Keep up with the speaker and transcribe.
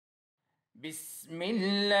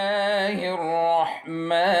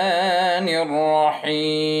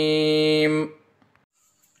Bismillahirrahmanirrahim.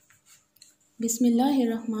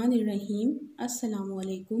 Bismillahirrahmanirrahim. Assalamu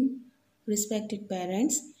alaikum, respected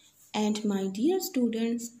parents and my dear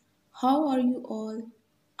students. How are you all?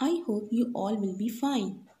 I hope you all will be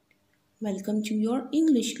fine. Welcome to your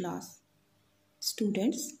English class.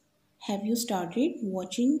 Students, have you started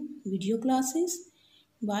watching video classes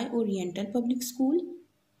by Oriental Public School?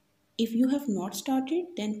 If you have not started,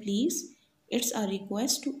 then please, it's a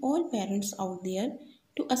request to all parents out there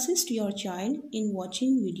to assist your child in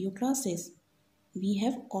watching video classes. We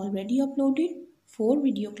have already uploaded 4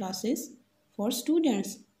 video classes for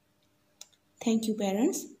students. Thank you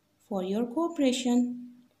parents for your cooperation.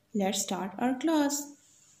 Let's start our class.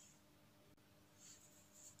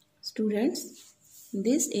 Students,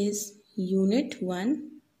 this is Unit 1,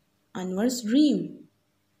 Anwar's Dream.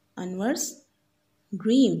 Anwar's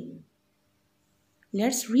Dream.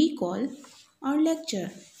 Let's recall our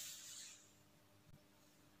lecture.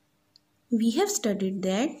 We have studied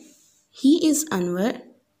that he is Anwar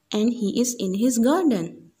and he is in his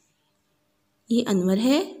garden. ये अनवर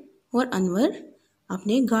है और अनवर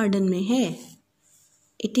अपने garden में है.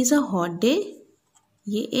 It is a hot day.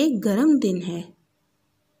 ये एक गर्म दिन है.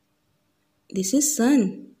 This is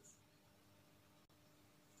sun.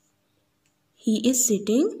 He is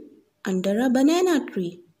sitting under a banana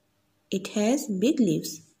tree. It has big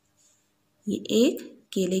leaves. ये एक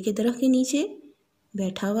केले के दरख्त के नीचे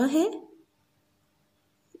बैठा हुआ है.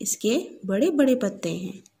 इसके बड़े बड़े पत्ते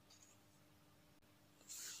हैं.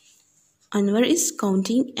 Anwar is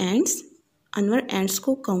counting ants. Anwar ants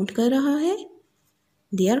को काउंट कर रहा है.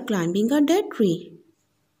 They are climbing a dead tree.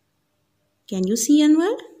 Can you see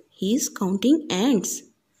Anwar? He is counting ants.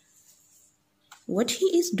 What he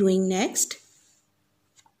is doing next?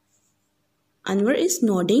 Anwar is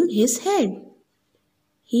nodding his head.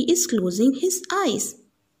 He is closing his eyes.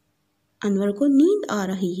 Anwar को नींद आ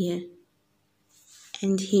रही है.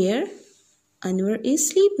 And here, Anwar is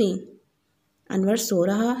sleeping. Anwar सो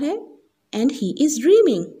रहा है and he is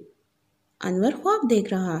dreaming. Anwar ख्वाब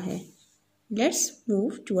देख रहा है. Let's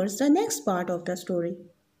move towards the next part of the story.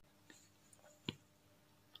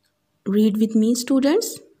 Read with me,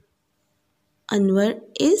 students. Anwar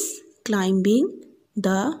is climbing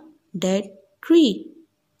the dead tree.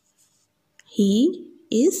 He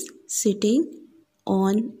is sitting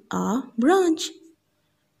on a branch.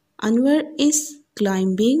 Anwar is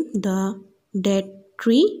climbing the dead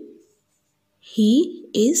tree. He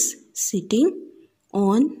is sitting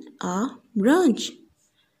on a branch.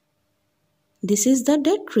 This is the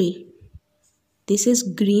dead tree. This is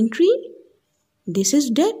green tree. This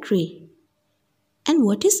is dead tree. And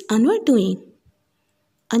what is Anwar doing?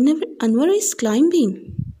 Anwar is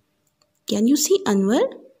climbing. Can you see Anwar?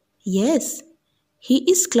 Yes, he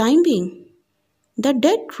is climbing the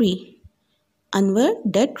dead tree. Anwar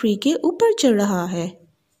dead tree के ऊपर चढ़ रहा है.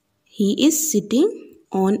 He is sitting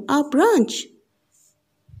on a branch.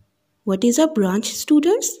 What is a branch,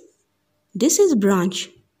 students? This is branch.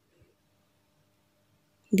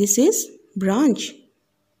 This is branch.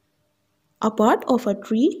 A part of a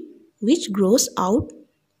tree which grows out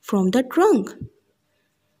from the trunk.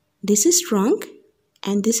 This is trunk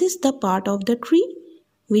and this is the part of the tree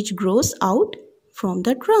which grows out from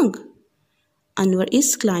the trunk. Anwar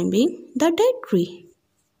is climbing the dead tree.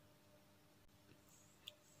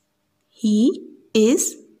 He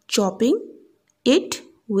is chopping it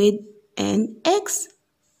with an axe.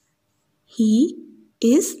 He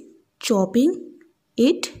is chopping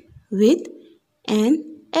it with an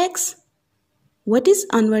axe. What is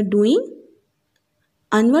Anwar doing?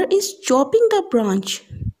 Anwar is chopping the branch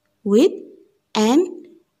with an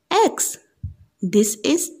axe. This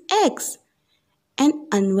is axe and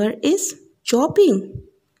Anwar is chopping.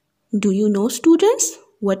 Do you know, students,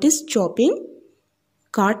 what is chopping?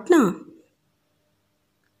 काटना.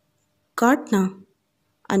 काटना.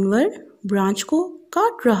 Anwar branch को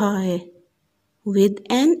काट रहा है. With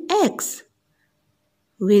an axe.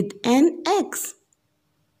 With an axe.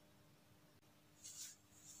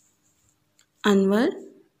 Anwar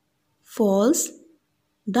falls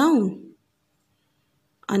down.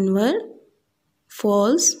 Anwar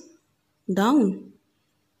falls down.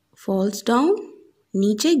 Falls down,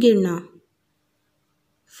 नीचे गिरना.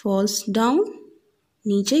 Falls down,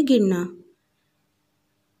 नीचे गिरना.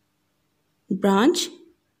 ब्रांच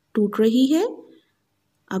टूट रही है.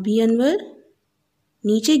 अभी अनवर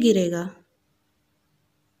नीचे गिरेगा.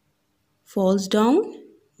 Falls down,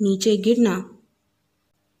 नीचे गिरना.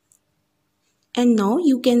 And now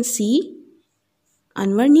you can see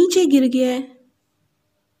Anwar नीचे गिर गया है.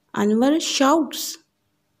 Anwar shouts.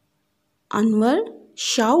 Anwar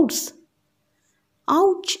shouts,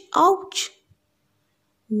 "Ouch, ouch!"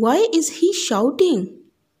 Why is he shouting?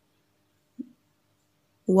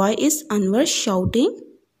 Why is Anwar shouting?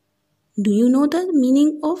 Do you know the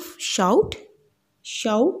meaning of shout?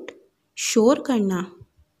 Shout, शोर करना,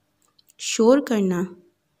 शोर करना.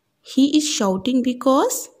 He is shouting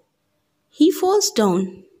because he falls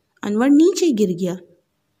down. Anwar नीचे गिर गया.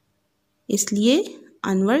 इसलिए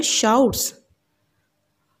Anwar shouts.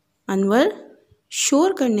 Anwar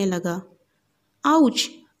शोर करने लगा. Ouch,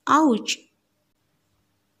 ouch.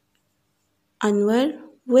 Anwar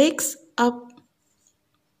wakes up.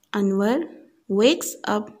 Anwar wakes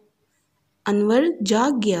up. Anwar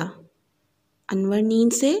जाग गया. Anwar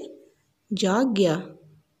नींद से जाग गया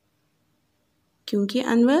क्योंकि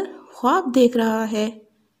अनवर ख्वाब देख रहा है.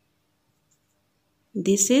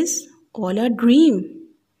 This is all a dream.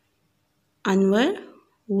 Anwar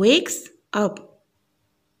wakes up.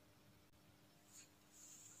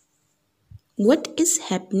 What is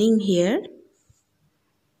happening here?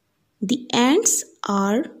 The ants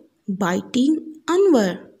are biting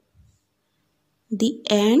Anwar. The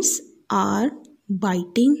ants are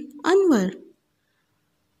biting Anwar.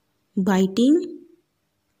 Biting,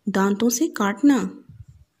 दांतों से काटना.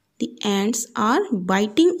 The ants are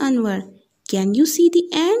biting Anwar. Can you see the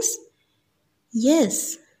ants?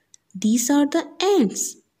 Yes, these are the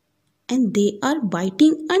ants and they are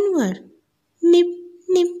biting Anwar. Nip,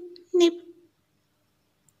 nip, nip.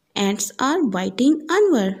 Ants are biting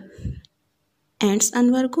Anwar. Ants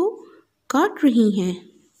Anwar को काट रही हैं.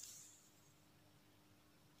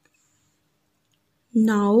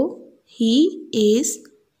 Now he is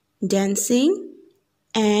dancing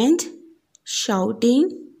and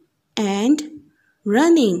shouting and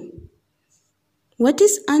running. What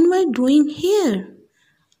is Anwar doing here?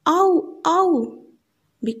 Ow, ow!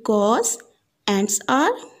 Because ants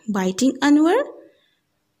are biting Anwar,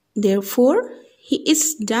 therefore he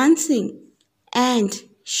is dancing and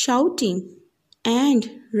shouting and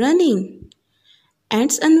running.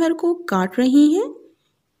 Ants Anwar को काट रही हैं,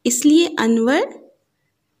 इसलिए Anwar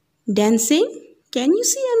dancing. Can you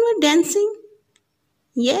see Anwar dancing?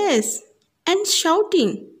 Yes, and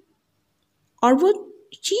shouting. और वो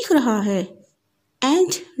चीख रहा है.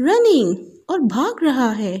 And running, और भाग रहा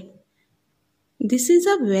है. This is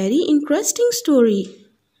a very interesting story.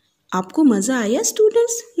 आपको मज़ा आया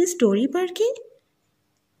स्टूडेंट्स ये स्टोरी पढ़ के?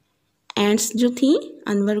 Ants जो थी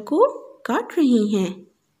अनवर को काट रही हैं.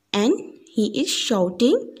 And he is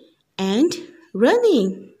shouting and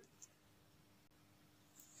running.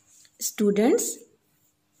 Students,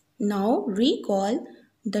 now recall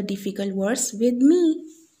the difficult words with me.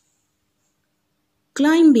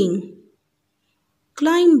 Climbing,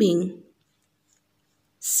 climbing.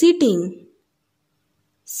 Sitting,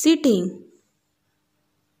 sitting.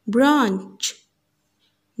 Branch,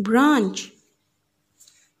 branch.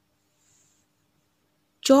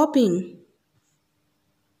 Chopping,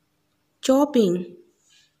 chopping.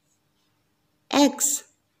 X,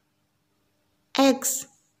 X.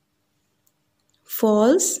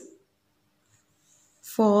 Falls,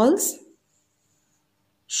 falls.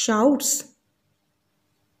 Shouts,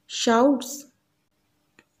 shouts.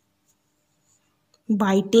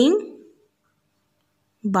 Biting,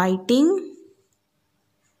 biting.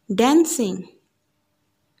 Dancing,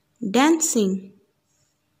 dancing.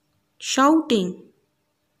 Shouting,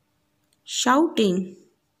 shouting.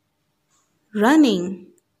 Running,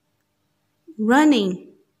 running.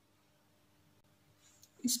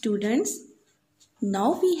 Students,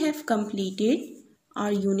 now we have completed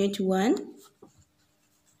our Unit 1.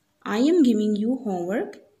 I am giving you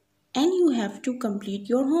homework and you have to complete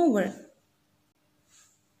your homework.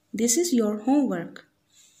 This is your homework.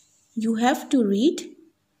 You have to read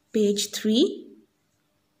page 3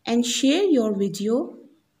 and share your video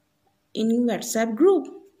in WhatsApp group.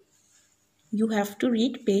 You have to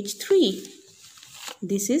read page 3.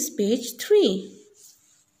 This is page 3.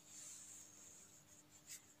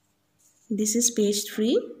 This is page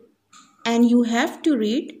 3 and you have to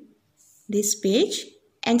read this page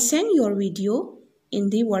and send your video in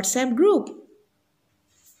the WhatsApp group.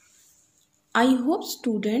 I hope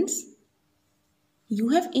students you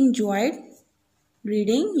have enjoyed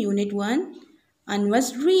reading Unit 1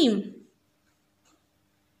 Anwar's Dream.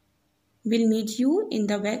 We'll meet you in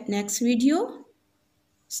the next video.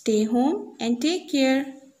 Stay home and take care.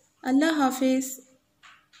 Allah Hafiz.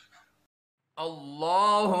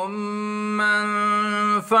 اللهم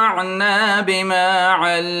انفعنا بما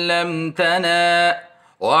علمتنا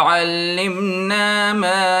وعلمنا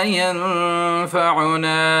ما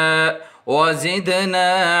ينفعنا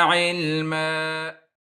وزدنا علما.